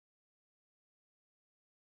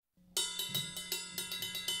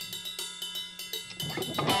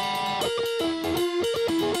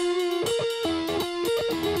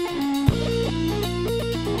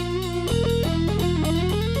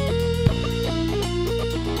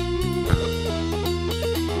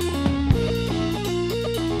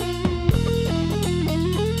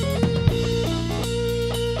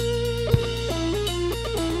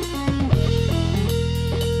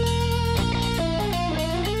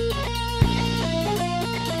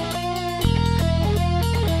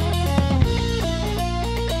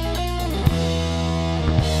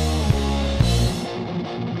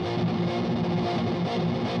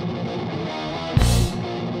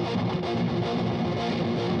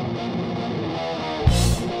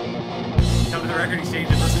record exchange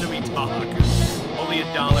and listen to me talk. Only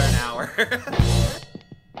 $1 an hour.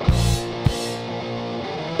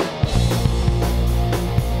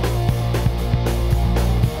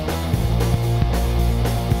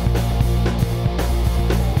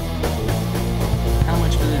 How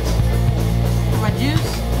much for this? For my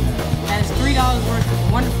juice, that is $3 worth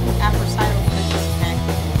of wonderful apple cider goodness. Okay.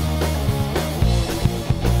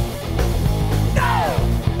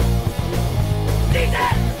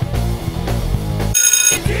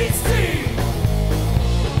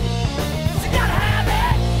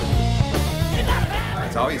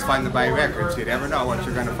 It's always fun to buy records. You never know what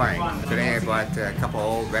you're going to find. Today I bought a couple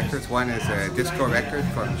old records. One is a disco record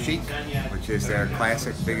from Chic, which is their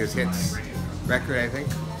classic biggest hits record, I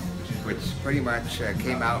think, which pretty much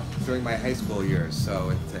came out during my high school years, so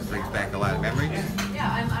it brings back a lot of memories.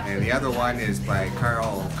 And the other one is by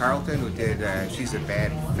Carl Carlton, who did She's a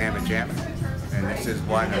Bad Mamma Jamma, and this is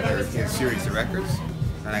one of his series of records.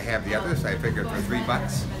 And I have the others, I figured for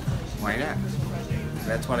 $3, why not?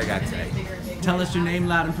 That's what I got today. Tell us your name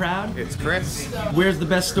loud and proud. It's Chris. Where's the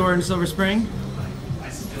best store in Silver Spring?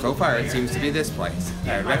 So far, it seems to be this place,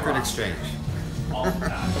 Record Exchange.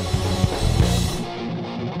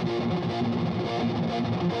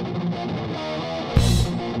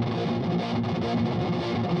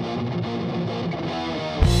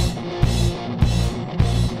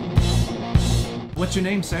 What's your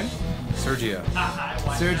name, sir? Sergio.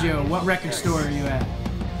 Sergio, what record store are you at?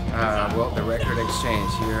 Well, the Record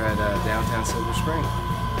Exchange here at downtown Silver Spring.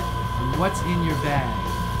 What's in your bag?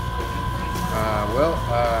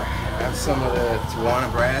 I have some of the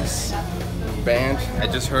Tijuana Brass band. I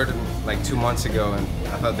just heard them like 2 months ago and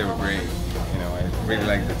I thought they were great. You know, I really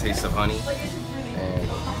like the taste of honey. And,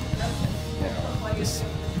 you know, just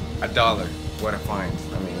 $1, what a find.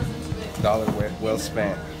 I mean, $1 well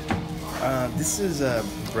spent. This is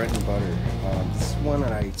bread and butter. This is one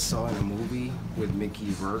that I saw in a movie with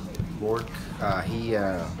Mickey Rourke. I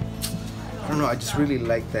don't know, I just really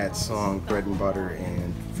liked that song, Bread and Butter,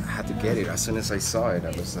 and I had to get it. As soon as I saw it,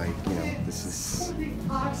 I was like, you know, this is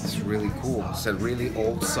really cool. It's a really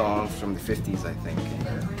old song from the 50s, I think.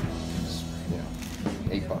 And it's, you know,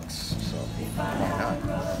 $8, so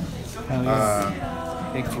why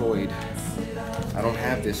not? Pink Floyd. I don't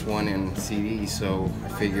have this one in CD, so I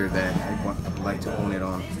figured that I'd like to own it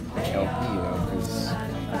on LP, you know, because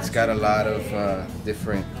it's got a lot of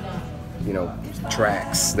different, you know,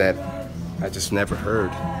 tracks that I just never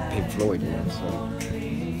heard Pink Floyd, you know, so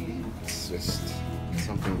it's just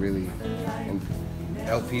something really, and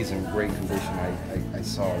LP's in great condition. I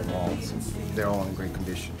saw them all, so they're all in great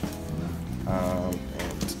condition. And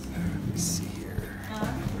let me see here.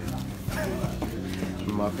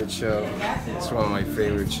 Muppet Show. It's one of my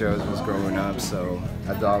favorite shows was growing up, so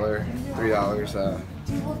 $1,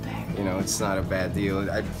 $3, you know, it's not a bad deal.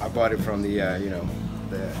 I bought it from the, you know,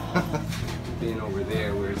 the being over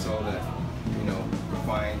there where it's all that, you know,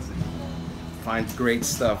 finds great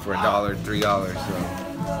stuff for $1, $3,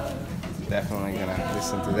 so definitely gonna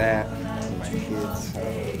listen to that with my kids.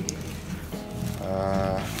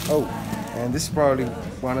 Oh, and this is probably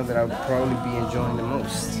one that I would probably be enjoying the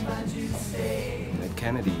most. The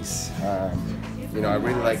Kennedys. You know, I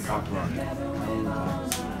really like pop rock.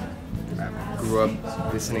 I grew up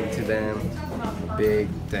listening to them. I'm a big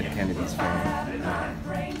Dead Kennedys fan.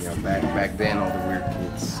 You know, back then, all the weird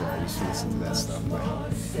kids used to listen to that stuff, but I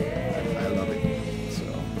love it. So,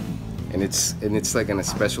 and it's like in a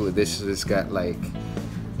special edition. It's got like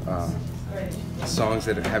songs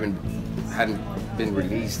that hadn't been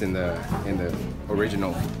released in the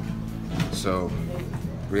original. So,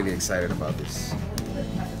 really excited about this.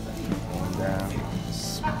 And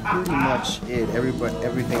that's pretty much it.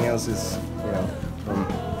 Everything else is, you know,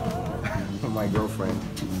 from my girlfriend.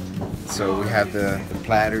 So we have the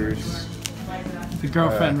platters. The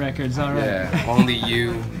girlfriend records, all right. Yeah, Only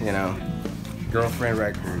You, you know, girlfriend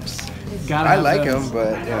records. I like them,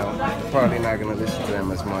 but you know, probably not gonna listen to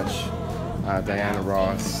them as much. Diana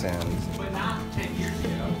Ross and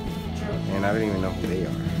I don't even know who they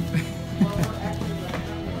are.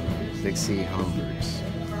 Dixie Hummingbirds.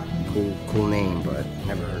 Cool name, but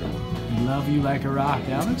never heard of them. Love You Like a Rock.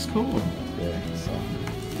 That looks cool. Yeah, so.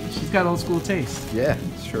 She's got old school taste. Yeah,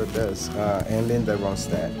 sure does. And Linda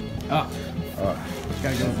Ronstadt.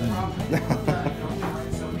 Gotta go with that.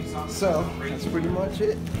 So, that's pretty much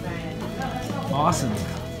it. Awesome.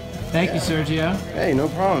 Thank you, Sergio. Hey, no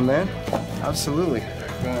problem, man. Absolutely.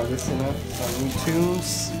 Gonna listen up to some new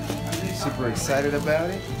tunes. Super excited about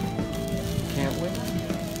it. Can't wait.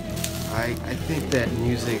 I think that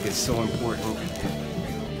music is so important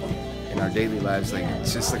in our daily lives. Like,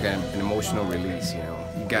 it's just like an emotional release, you know.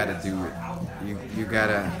 You gotta do it. you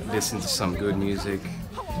gotta listen to some good music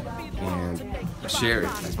and share it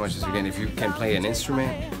as much as you can. If you can play an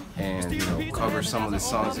instrument and cover some of the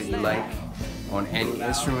songs that you like on any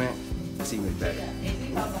instrument, it's even better.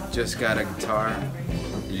 Just got a guitar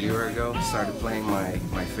a year ago, started playing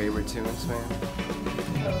my favorite tunes, man.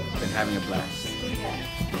 Been having a blast.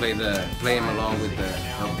 Play them along with the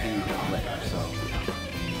LP player,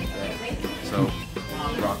 so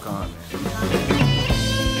rock on.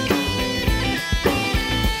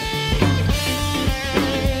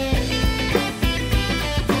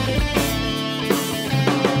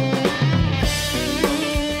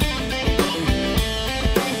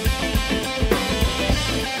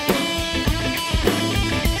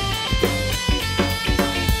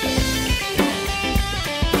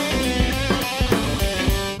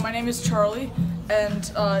 My name is Charlie, and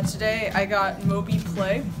today I got Moby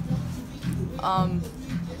Play.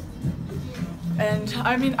 And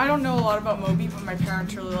I mean, I don't know a lot about Moby, but my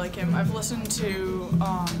parents really like him. I've listened to,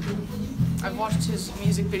 I've watched his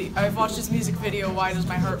music video, Why Does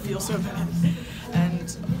My Heart Feel So Bad?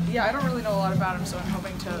 And yeah, I don't really know a lot about him, so I'm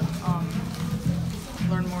hoping to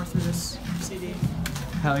learn more through this CD.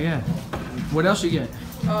 Hell yeah. What else you get?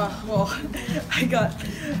 Well, I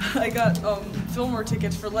got Fillmore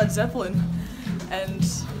tickets for Led Zeppelin, and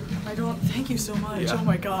thank you so much. Yeah. Oh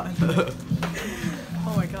my god.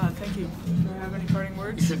 Oh my god, thank you. Do you have any parting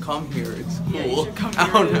words? You should come here, it's cool. Yeah, you should come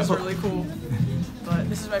here, it is really cool. But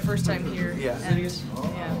this is my first time here. Yeah. And,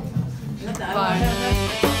 yeah. Bye.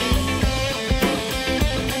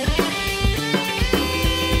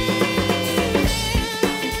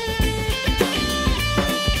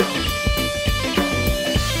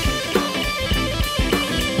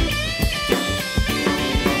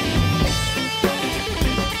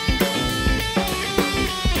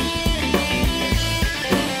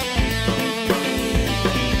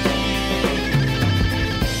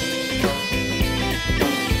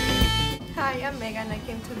 I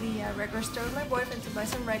came to the record store with my boyfriend to buy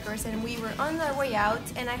some records, and we were on our way out,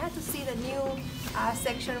 and I had to see the new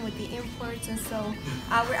section with the imports, and so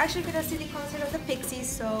we're actually going to see the concert of the Pixies,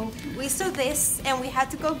 so we saw this and we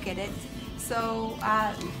had to go get it. So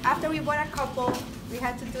after we bought a couple, we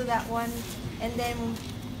had to do that one, and then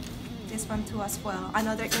this one too as well,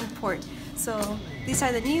 another import. So these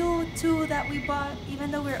are the new two that we bought,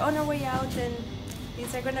 even though we're on our way out, and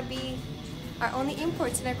these are going to be our only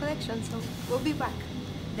imports in our collection, so we'll be back.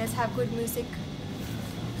 Let's have good music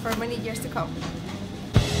for many years to come.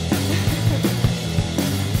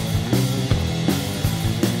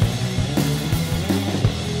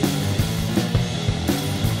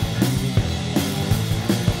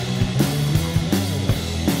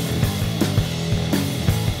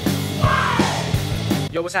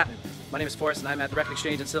 Yo, what's happening? My name is Forrest and I'm at the Record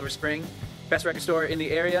Exchange in Silver Spring. Best record store in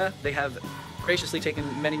the area. They have graciously taken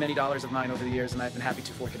many dollars of mine over the years, and I've been happy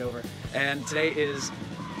to fork it over. And today is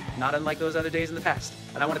not unlike those other days in the past.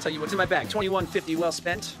 And I want to tell you what's in my bag. $21.50 well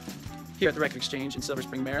spent here at the Record Exchange in Silver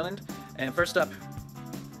Spring, Maryland. And first up,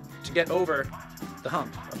 to get over the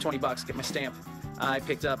hump of 20 bucks, get my stamp, I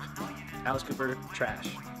picked up Alice Cooper Trash.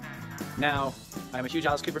 Now, I'm a huge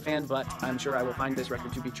Alice Cooper fan, but I'm sure I will find this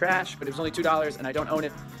record to be trash, but it was only $2 and I don't own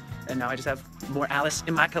it. And now I just have more Alice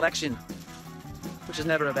in my collection, which is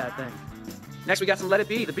never a bad thing. Next, we got some Let It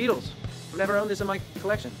Be, the Beatles. I've never owned this in my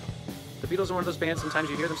collection. The Beatles are one of those bands, sometimes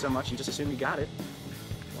you hear them so much, you just assume you got it.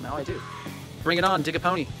 Well, now I do. Bring It On, Dig a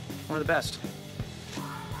Pony, one of the best.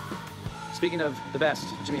 Speaking of the best,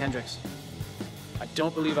 Jimi Hendrix. I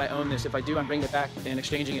don't believe I own this. If I do, I'm bringing it back and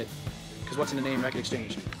exchanging it. Because what's in the name, Record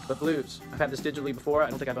Exchange? But Blues. I've had this digitally before. I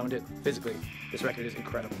don't think I've owned it physically. This record is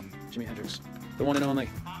incredible. Jimi Hendrix. The one and only.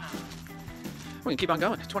 We can keep on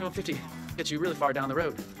going. $21.50 gets you really far down the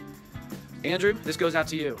road. Andrew, this goes out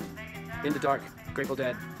to you. In the Dark, Grateful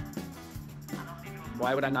Dead.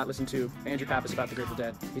 Why would I not listen to Andrew Pappas about the Grateful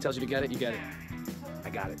Dead? He tells you to get it, you get it. I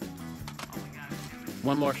got it.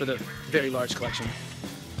 One more for the very large collection.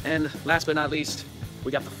 And last but not least,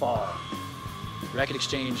 we got The Fall. Record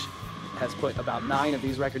Exchange has put about 9 of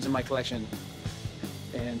these records in my collection.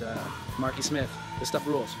 And Marky Smith, this stuff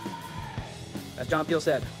rules. As John Peel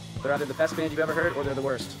said, they're either the best band you've ever heard or they're the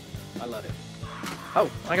worst. I love it. Oh,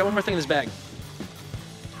 I got one more thing in this bag.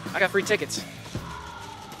 I got free tickets.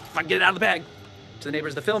 If I can get it out of the bag. To the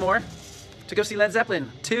neighbors of the Fillmore to go see Led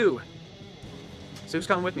Zeppelin 2. So who's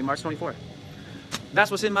coming with me March 24th?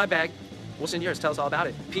 That's what's in my bag. What's in yours? Tell us all about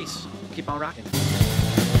it. Peace. Keep on rocking.